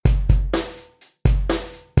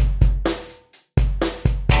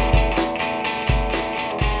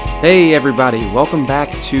Hey everybody, welcome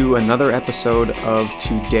back to another episode of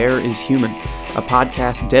To Dare is Human, a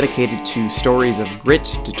podcast dedicated to stories of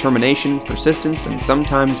grit, determination, persistence, and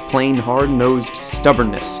sometimes plain hard-nosed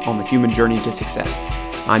stubbornness on the human journey to success.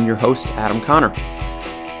 I'm your host, Adam Connor.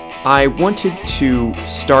 I wanted to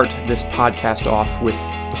start this podcast off with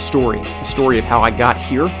a story of how I got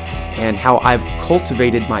here and how I've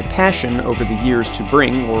cultivated my passion over the years to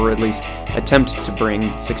bring, or at least attempt to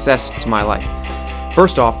bring, success to my life.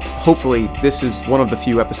 First off, hopefully this is one of the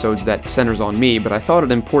few episodes that centers on me, but I thought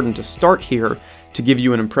it important to start here to give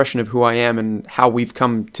you an impression of who I am and how we've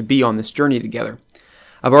come to be on this journey together.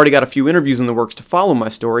 I've already got a few interviews in the works to follow my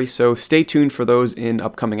story, so stay tuned for those in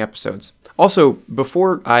upcoming episodes. Also,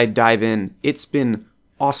 before I dive in, it's been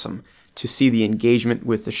awesome to see the engagement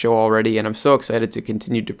with the show already, and I'm so excited to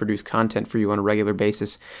continue to produce content for you on a regular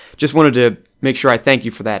basis. Just wanted to make sure I thank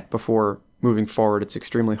you for that before moving forward. It's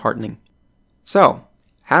extremely heartening. So,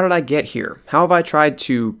 how did I get here? How have I tried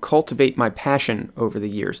to cultivate my passion over the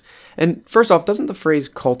years? And first off, doesn't the phrase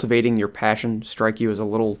cultivating your passion strike you as a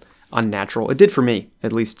little unnatural? It did for me,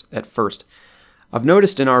 at least at first. I've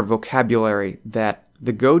noticed in our vocabulary that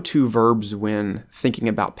the go-to verbs when thinking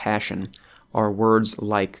about passion are words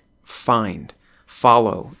like find,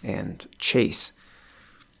 follow, and chase.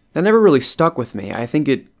 That never really stuck with me. I think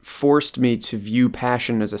it forced me to view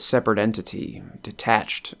passion as a separate entity,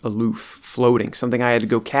 detached, aloof, floating, something I had to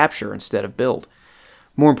go capture instead of build.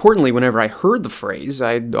 More importantly, whenever I heard the phrase,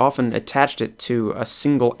 I often attached it to a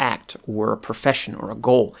single act or a profession or a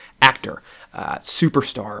goal, actor,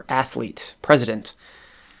 superstar, athlete, president.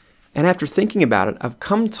 And after thinking about it, I've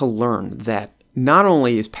come to learn that not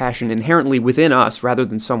only is passion inherently within us rather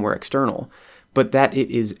than somewhere external, but that it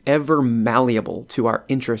is ever malleable to our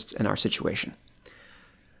interests and our situation.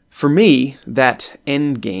 For me, that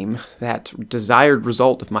end game, that desired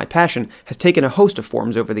result of my passion, has taken a host of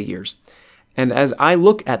forms over the years. And as I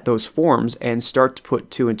look at those forms and start to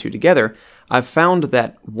put two and two together, I've found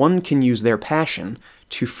that one can use their passion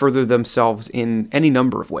to further themselves in any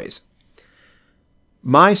number of ways.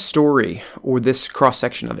 My story, or this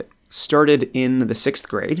cross-section of it, started in the 6th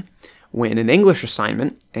grade, when an English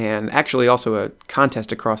assignment, and actually also a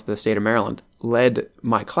contest across the state of Maryland, led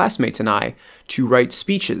my classmates and I to write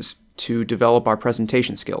speeches to develop our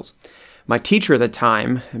presentation skills. My teacher at the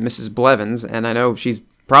time, Mrs. Blevins, and I know she's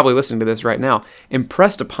probably listening to this right now,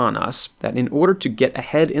 impressed upon us that in order to get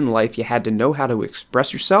ahead in life, you had to know how to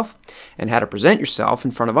express yourself and how to present yourself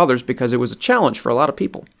in front of others because it was a challenge for a lot of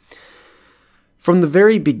people. From the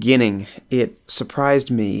very beginning, it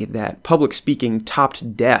surprised me that public speaking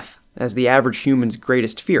topped death as the average human's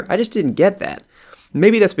greatest fear. I just didn't get that.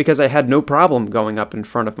 Maybe that's because I had no problem going up in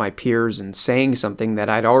front of my peers and saying something that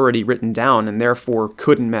I'd already written down and therefore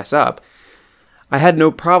couldn't mess up. I had no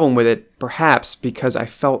problem with it, perhaps because I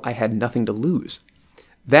felt I had nothing to lose.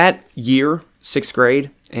 That year, 6th grade,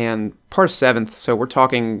 and part of 7th, so we're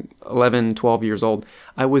talking 11, 12 years old,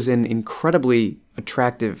 I was an incredibly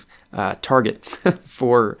attractive target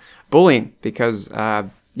for bullying because,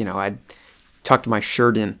 I'd tucked my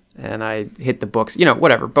shirt in and I hit the books,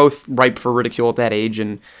 whatever, both ripe for ridicule at that age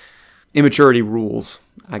and immaturity rules,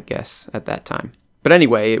 I guess, at that time. But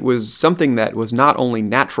anyway, it was something that was not only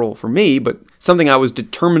natural for me, but something I was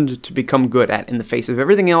determined to become good at. In the face of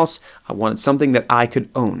everything else, I wanted something that I could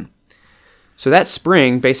own. So that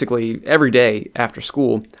spring, basically every day after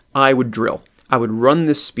school, I would drill. I would run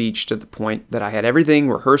this speech to the point that I had everything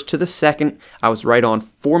rehearsed to the second. I was right on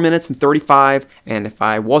 4 minutes and 35, and if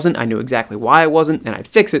I wasn't, I knew exactly why I wasn't, and I'd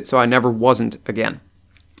fix it so I never wasn't again.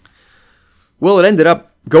 Well, it ended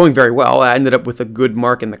up going very well. I ended up with a good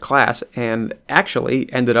mark in the class, and actually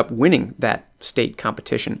ended up winning that state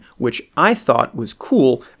competition, which I thought was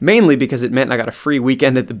cool, mainly because it meant I got a free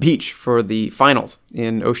weekend at the beach for the finals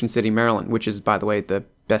in Ocean City, Maryland, which is, by the way, the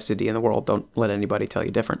best city in the world. Don't let anybody tell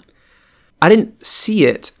you different. I didn't see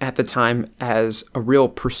it at the time as a real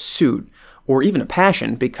pursuit or even a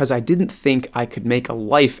passion because I didn't think I could make a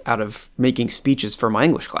life out of making speeches for my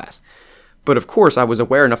English class. But of course, I was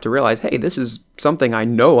aware enough to realize, hey, this is something I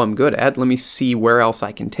know I'm good at. Let me see where else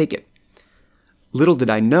I can take it. Little did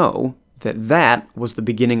I know that that was the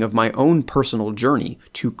beginning of my own personal journey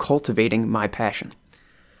to cultivating my passion.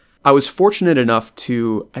 I was fortunate enough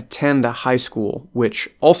to attend a high school which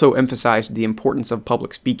also emphasized the importance of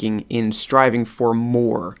public speaking in striving for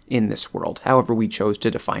more in this world, however we chose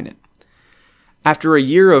to define it. After a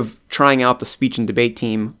year of trying out the speech and debate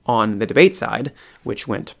team on the debate side, which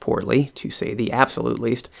went poorly, to say the absolute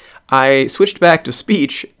least, I switched back to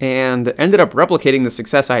speech and ended up replicating the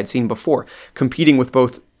success I had seen before, competing with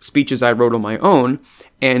both speeches I wrote on my own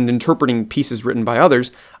and interpreting pieces written by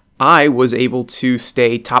others. I was able to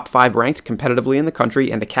stay top 5 ranked competitively in the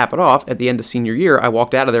country, and to cap it off, at the end of senior year, I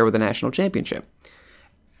walked out of there with a national championship.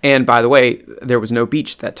 And by the way, there was no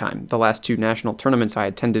beach that time. The last 2 national tournaments I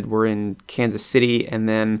attended were in Kansas City and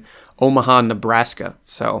then Omaha, Nebraska,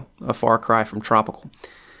 so a far cry from tropical.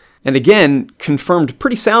 And again, confirmed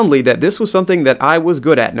pretty soundly that this was something that I was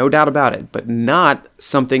good at, no doubt about it, but not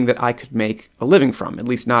something that I could make a living from, at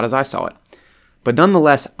least not as I saw it. But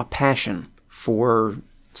nonetheless, a passion for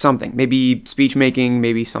something, maybe speech making,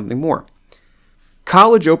 maybe something more.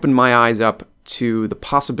 College opened my eyes up to the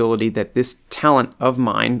possibility that this talent of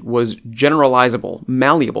mine was generalizable,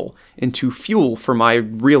 malleable, into fuel for my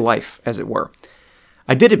real life, as it were.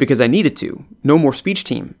 I did it because I needed to. No more speech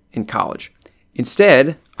team in college.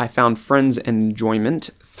 Instead, I found friends and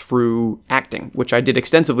enjoyment through acting, which I did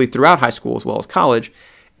extensively throughout high school as well as college,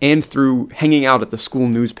 and through hanging out at the school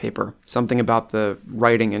newspaper. Something about the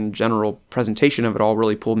writing and general presentation of it all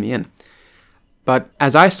really pulled me in. But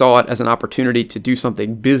as I saw it as an opportunity to do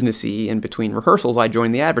something businessy in between rehearsals, I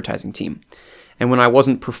joined the advertising team. And when I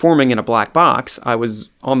wasn't performing in a black box, I was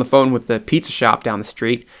on the phone with the pizza shop down the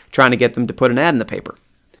street trying to get them to put an ad in the paper.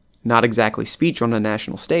 Not exactly speech on a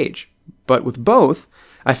national stage. But with both,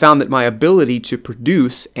 I found that my ability to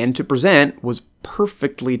produce and to present was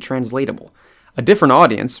perfectly translatable. A different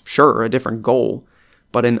audience, sure, a different goal,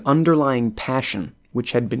 but an underlying passion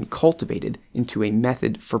which had been cultivated into a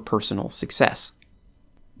method for personal success.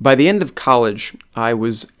 By the end of college, I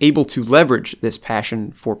was able to leverage this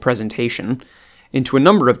passion for presentation into a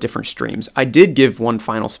number of different streams. I did give one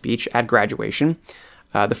final speech at graduation,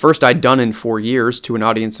 the first I'd done in 4 years, to an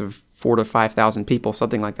audience of 4,000 to 5,000 people,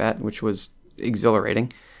 something like that, which was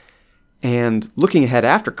exhilarating. And looking ahead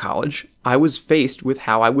after college, I was faced with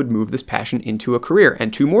how I would move this passion into a career,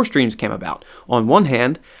 and 2 more streams came about. On one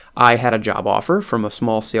hand, I had a job offer from a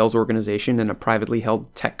small sales organization in a privately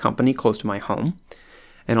held tech company close to my home.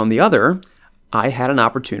 And on the other, I had an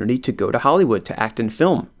opportunity to go to Hollywood to act in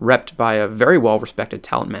film, repped by a very well-respected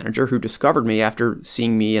talent manager who discovered me after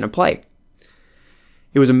seeing me in a play.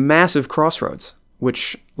 It was a massive crossroads,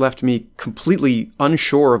 which left me completely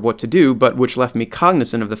unsure of what to do, but which left me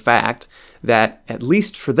cognizant of the fact that, at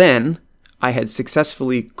least for then, I had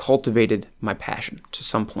successfully cultivated my passion to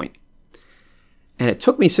some point. And it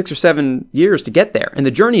took me 6 or 7 years to get there, and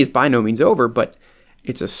the journey is by no means over, but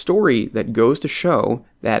it's a story that goes to show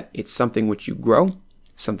that it's something which you grow,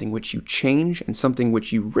 something which you change, and something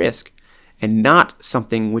which you risk, and not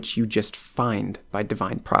something which you just find by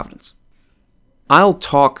divine providence. I'll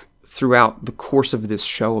talk throughout the course of this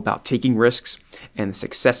show about taking risks and the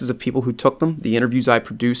successes of people who took them. The interviews I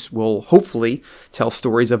produce will hopefully tell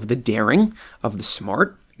stories of the daring, of the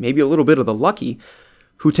smart, maybe a little bit of the lucky,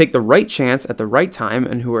 who take the right chance at the right time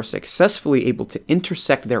and who are successfully able to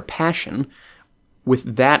intersect their passion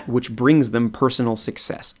with that which brings them personal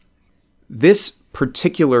success. This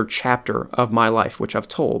particular chapter of my life, which I've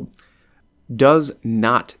told, does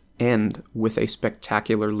not end with a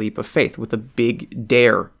spectacular leap of faith, with a big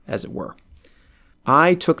dare, as it were.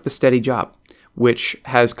 I took the steady job, which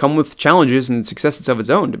has come with challenges and successes of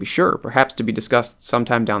its own, to be sure, perhaps to be discussed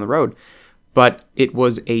sometime down the road, but it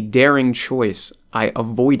was a daring choice I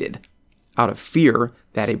avoided out of fear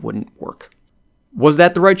that it wouldn't work. Was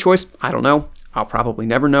that the right choice? I don't know. I'll probably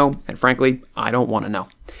never know, and frankly, I don't want to know.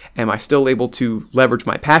 Am I still able to leverage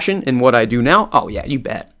my passion in what I do now? Oh yeah, you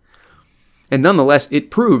bet. And nonetheless,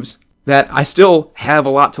 it proves that I still have a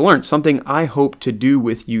lot to learn, something I hope to do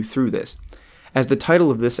with you through this. As the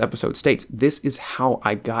title of this episode states, this is how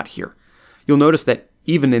I got here. You'll notice that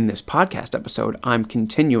even in this podcast episode, I'm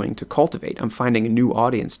continuing to cultivate. I'm finding a new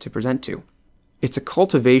audience to present to. It's a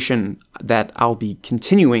cultivation that I'll be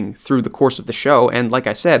continuing through the course of the show, and like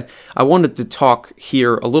I said, I wanted to talk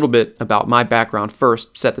here a little bit about my background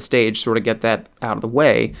first, set the stage, sort of get that out of the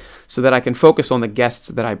way, so that I can focus on the guests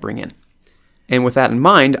that I bring in. And with that in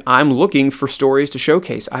mind, I'm looking for stories to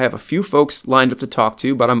showcase. I have a few folks lined up to talk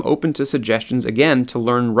to, but I'm open to suggestions, again, to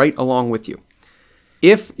learn right along with you.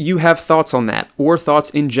 If you have thoughts on that, or thoughts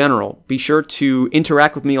in general, be sure to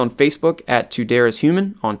interact with me on Facebook at To Dare Is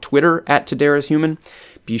Human, on Twitter at To Dare Is Human.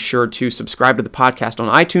 Be sure to subscribe to the podcast on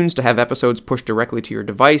iTunes to have episodes pushed directly to your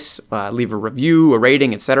device, leave a review, a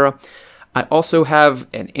rating, etc. I also have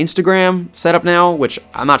an Instagram set up now, which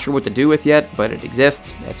I'm not sure what to do with yet, but it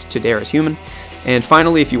exists. It's To Dare Is Human. And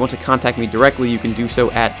finally, if you want to contact me directly, you can do so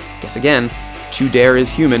at, guess again,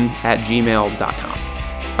 todareishuman@gmail.com.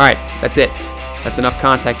 All right, that's it. That's enough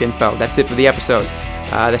contact info. That's it for the episode.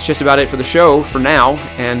 That's just about it for the show for now.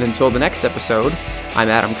 And until the next episode, I'm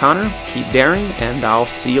Adam Connor. Keep daring, and I'll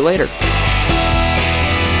see you later.